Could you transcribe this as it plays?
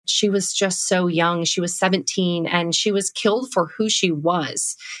She was just so young. She was 17 and she was killed for who she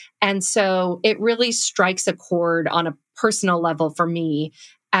was. And so it really strikes a chord on a personal level for me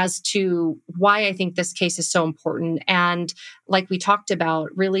as to why I think this case is so important. And like we talked about,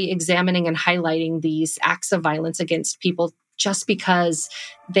 really examining and highlighting these acts of violence against people just because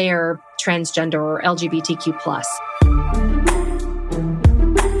they're transgender or LGBTQ+.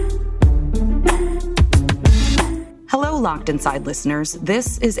 Hello, Locked Inside listeners.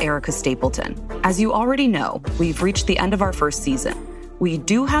 This is Erica Stapleton. As you already know, we've reached the end of our first season. We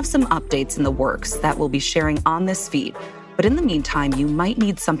do have some updates in the works that we'll be sharing on this feed. But in the meantime, you might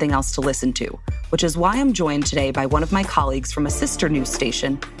need something else to listen to, which is why I'm joined today by one of my colleagues from a sister news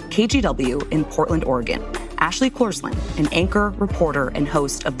station, KGW in Portland, Oregon, Ashley Korslien, an anchor, reporter, and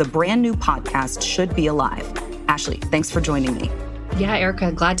host of the brand new podcast, Should Be Alive. Ashley, thanks for joining me. Yeah,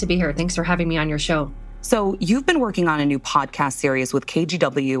 Erica, glad to be here. Thanks for having me on your show. So you've been working on a new podcast series with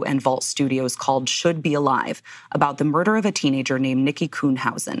KGW and Vault Studios called Should Be Alive about the murder of a teenager named Nikki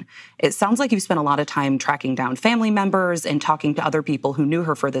Kuhnhausen. It sounds like you've spent a lot of time tracking down family members and talking to other people who knew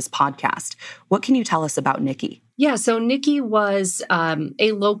her for this podcast. What can you tell us about Nikki? Yeah, so Nikki was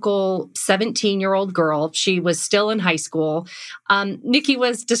a local 17-year-old girl. She was still in high school. Nikki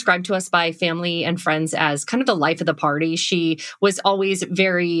was described to us by family and friends as kind of the life of the party. She was always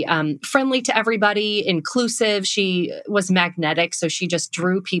very friendly to everybody, inclusive. She was magnetic, so she just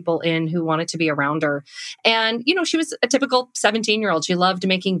drew people in who wanted to be around her. And, you know, she was a typical 17-year-old. She loved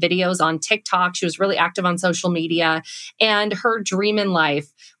making videos on TikTok. She was really active on social media. And her dream in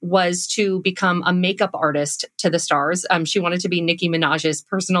life was to become a makeup artist to the stars. She wanted to be Nicki Minaj's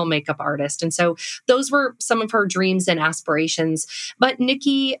personal makeup artist. And so those were some of her dreams and aspirations. But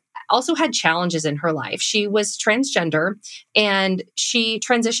Nikki also had challenges in her life. She was transgender and she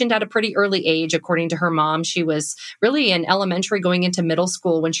transitioned at a pretty early age, according to her mom. She was really in elementary going into middle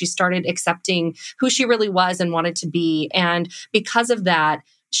school when she started accepting who she really was and wanted to be. And because of that,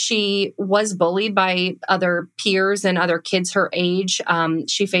 she was bullied by other peers and other kids her age.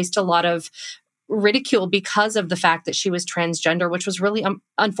 She faced a lot of ridicule because of the fact that she was transgender, which was really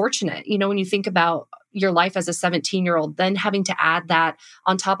unfortunate. You know, when you think about your life as a 17-year-old, then having to add that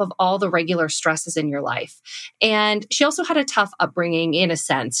on top of all the regular stresses in your life. And she also had a tough upbringing in a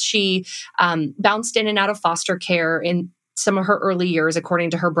sense. She bounced in and out of foster care in some of her early years, according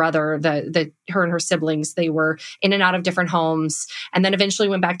to her brother, her and her siblings, they were in and out of different homes and then eventually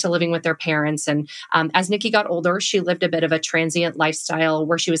went back to living with their parents. And as Nikki got older, she lived a bit of a transient lifestyle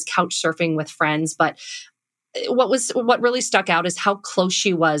where she was couch surfing with friends. But what really stuck out is how close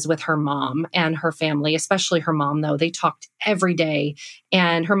she was with her mom and her family, especially her mom, though. They talked every day.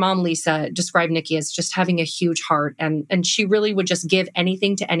 And her mom, Lisa, described Nikki as just having a huge heart. And she really would just give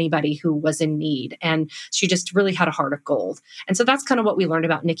anything to anybody who was in need. And she just really had a heart of gold. And so that's kind of what we learned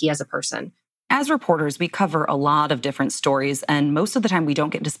about Nikki as a person. As reporters, we cover a lot of different stories, and most of the time we don't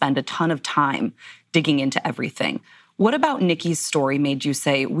get to spend a ton of time digging into everything. What about Nikki's story made you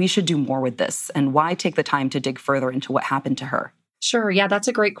say, we should do more with this? And why take the time to dig further into what happened to her? Sure. Yeah, that's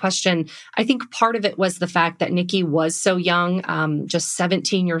a great question. I think part of it was the fact that Nikki was so young, just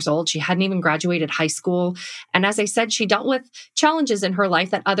 17 years old. She hadn't even graduated high school. And as I said, she dealt with challenges in her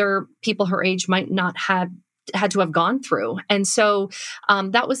life that other people her age might not have had to have gone through. And so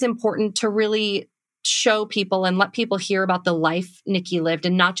that was important to really show people and let people hear about the life Nikki lived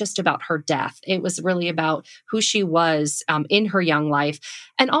and not just about her death. It was really about who she was in her young life.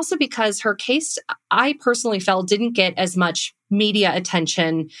 And also because her case, I personally felt, didn't get as much media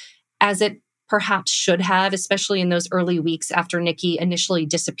attention as it perhaps should have, especially in those early weeks after Nikki initially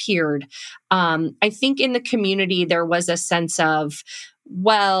disappeared. I think in the community, there was a sense of,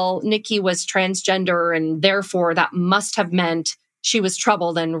 well, Nikki was transgender and therefore that must have meant she was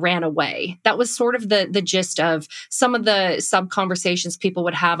troubled and ran away. That was sort of the gist of some of the sub-conversations people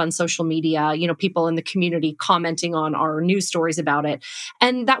would have on social media, you know, people in the community commenting on our news stories about it.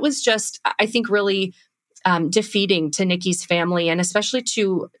 And that was just, I think, really defeating to Nikki's family and especially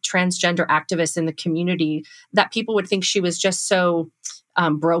to transgender activists in the community, that people would think she was just so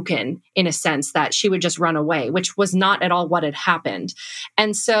broken in a sense that she would just run away, which was not at all what had happened.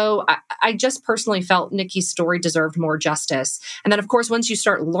 And so I just personally felt Nikki's story deserved more justice. And then, of course, once you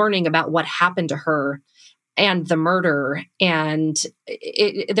start learning about what happened to her and the murder, and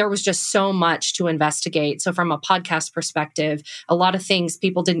there was just so much to investigate. So from a podcast perspective, a lot of things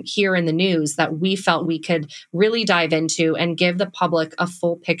people didn't hear in the news that we felt we could really dive into and give the public a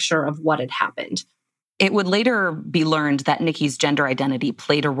full picture of what had happened. It would later be learned that Nikki's gender identity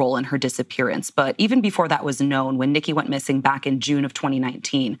played a role in her disappearance. But even before that was known, when Nikki went missing back in June of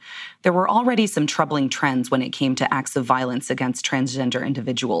 2019, there were already some troubling trends when it came to acts of violence against transgender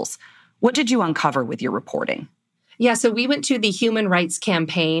individuals. What did you uncover with your reporting? Yeah, so we went to the Human Rights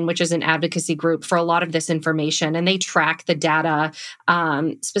Campaign, which is an advocacy group for a lot of this information, and they track the data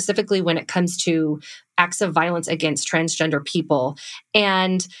specifically when it comes to acts of violence against transgender people.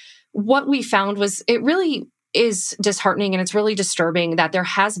 And what we found was it really is disheartening and it's really disturbing that there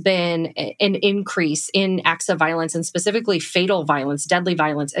has been an increase in acts of violence and specifically fatal violence, deadly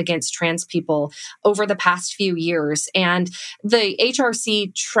violence against trans people over the past few years. And the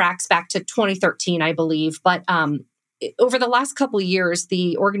HRC tracks back to 2013, I believe, but over the last couple of years,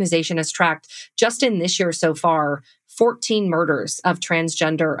 the organization has tracked, just in this year so far, 14 murders of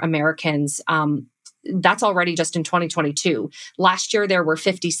transgender Americans. That's already just in 2022. Last year, there were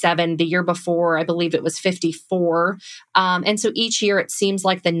 57. The year before, I believe it was 54. And so each year, it seems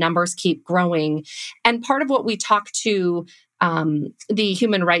like the numbers keep growing. And part of what we talk to the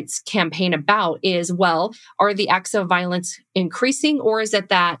Human Rights Campaign about is, well, are the acts of violence increasing, or is it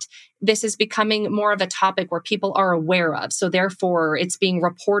that this is becoming more of a topic where people are aware of? So therefore, it's being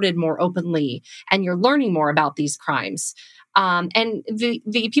reported more openly and you're learning more about these crimes. And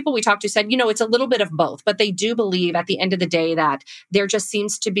the people we talked to said, it's a little bit of both, but they do believe at the end of the day that there just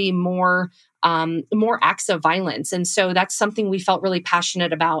seems to be more acts of violence. And so that's something we felt really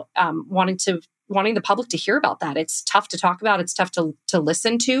passionate about, wanting the public to hear about that. It's tough to talk about. It's tough to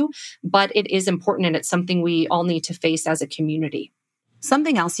listen to, but it is important. And it's something we all need to face as a community.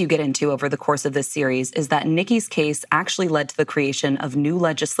 Something else you get into over the course of this series is that Nikki's case actually led to the creation of new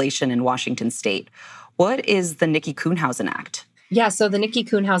legislation in Washington state. What is the Nikki Kuhnhausen Act? Yeah, so the Nikki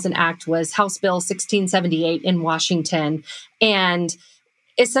Kuhnhausen Act was House Bill 1678 in Washington. And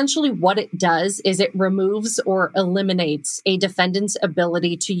essentially what it does is it removes or eliminates a defendant's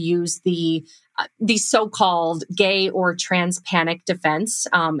ability to use the so-called gay or trans panic defense.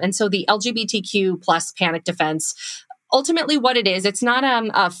 And so the LGBTQ plus panic defense, ultimately what it is, it's not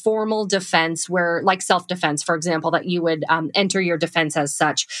a formal defense where, like self-defense, for example, that you would enter your defense as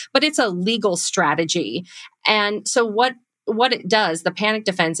such, but it's a legal strategy. And so what it does, the panic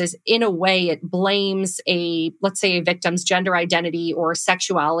defense, is in a way it blames let's say a victim's gender identity or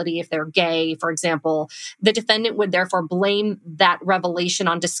sexuality. If they're gay, for example, the defendant would therefore blame that revelation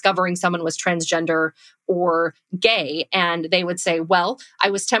on discovering someone was transgender or gay. And they would say, well, I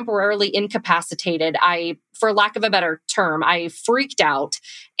was temporarily incapacitated. For lack of a better term, I freaked out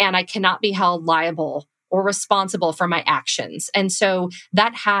and I cannot be held liable or responsible for my actions. And so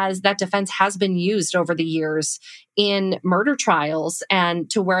that defense has been used over the years in murder trials, and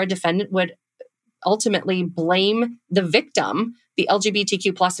to where a defendant would ultimately blame the victim, the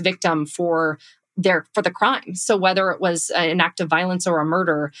LGBTQ plus victim, for the crime. So whether it was an act of violence or a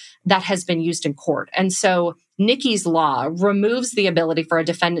murder, that has been used in court. And so Nikki's law removes the ability for a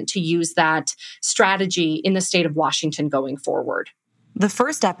defendant to use that strategy in the state of Washington going forward. The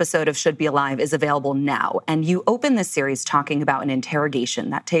first episode of Should Be Alive is available now, and you open this series talking about an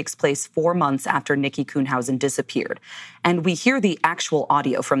interrogation that takes place 4 months after Nikki Kuhnhausen disappeared. And we hear the actual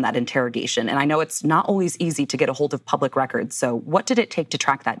audio from that interrogation, and I know it's not always easy to get a hold of public records, so what did it take to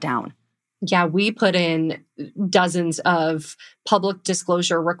track that down? Yeah, we put in dozens of public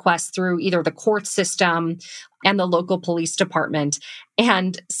disclosure requests through either the court system and the local police department.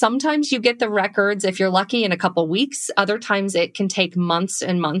 And sometimes you get the records, if you're lucky, in a couple weeks. Other times it can take months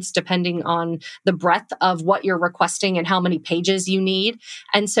and months, depending on the breadth of what you're requesting and how many pages you need.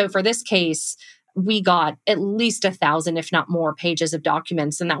 And so for this case, we got at least 1,000, if not more, pages of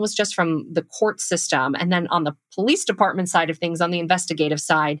documents. And that was just from the court system. And then on the police department side of things, on the investigative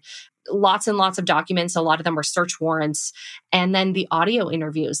side, lots and lots of documents. A lot of them were search warrants. And then the audio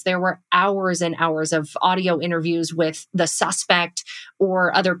interviews. There were hours and hours of audio interviews with the suspect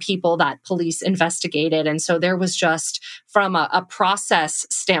or other people that police investigated. And so there was just, from a process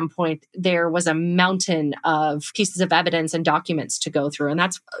standpoint, there was a mountain of pieces of evidence and documents to go through. And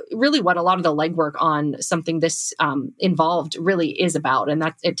that's really what a lot of the legwork on something this involved really is about. And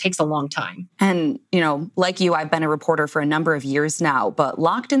that it takes a long time. And, like you, I've been a reporter for a number of years now, but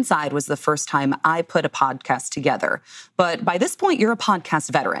Locked Inside was the first time I put a podcast together. But by this point, you're a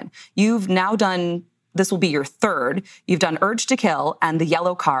podcast veteran. You've now done, this will be your third. You've done Urge to Kill and The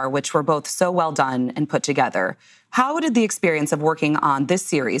Yellow Car, which were both so well done and put together. How did the experience of working on this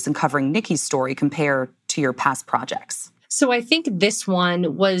series and covering Nikki's story compare to your past projects? So I think this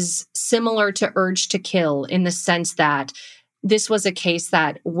one was similar to Urge to Kill in the sense that this was a case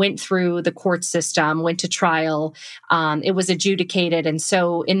that went through the court system, went to trial. It was adjudicated. And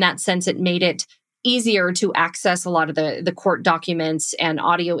so in that sense, it made it easier to access a lot of the court documents and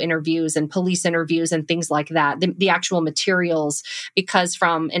audio interviews and police interviews and things like that, the actual materials, because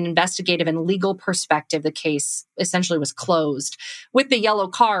from an investigative and legal perspective, the case essentially was closed. With the yellow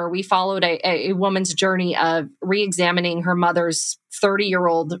car, we followed a woman's journey of re-examining her mother's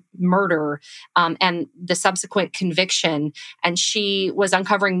 30-year-old murder and the subsequent conviction. And she was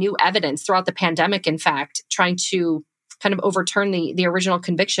uncovering new evidence throughout the pandemic, in fact, trying to kind of overturn the original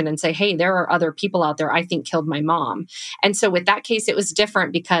conviction and say, hey, there are other people out there I think killed my mom. And so with that case, it was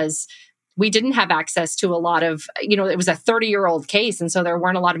different because we didn't have access to a lot of, it was a 30-year-old case. And so there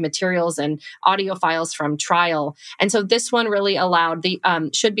weren't a lot of materials and audio files from trial. And so this one really allowed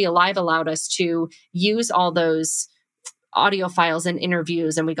Should Be Alive allowed us to use all those audio files and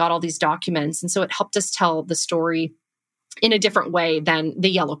interviews. And we got all these documents. And so it helped us tell the story in a different way than the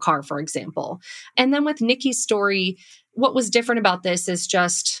yellow car, for example. And then with Nikki's story, what was different about this is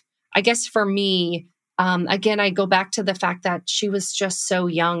just, I guess for me, again, I go back to the fact that she was just so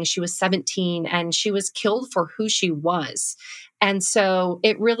young. She was 17 and she was killed for who she was. And so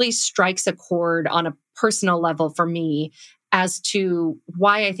it really strikes a chord on a personal level for me as to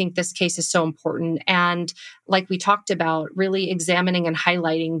why I think this case is so important. And like we talked about, really examining and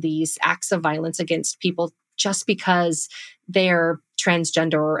highlighting these acts of violence against people just because they're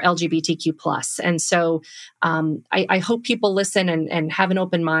transgender or LGBTQ+. And so I hope people listen and have an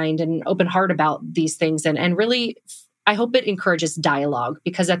open mind and open heart about these things. And really, I hope it encourages dialogue,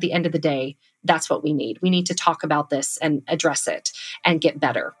 because at the end of the day, that's what we need. We need to talk about this and address it and get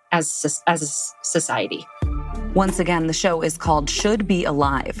better as a society. Once again, the show is called Should Be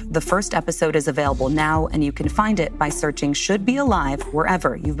Alive. The first episode is available now, and you can find it by searching Should Be Alive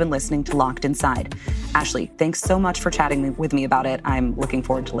wherever you've been listening to Locked Inside. Ashley, thanks so much for chatting with me about it. I'm looking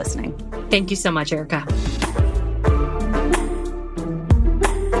forward to listening. Thank you so much, Erica.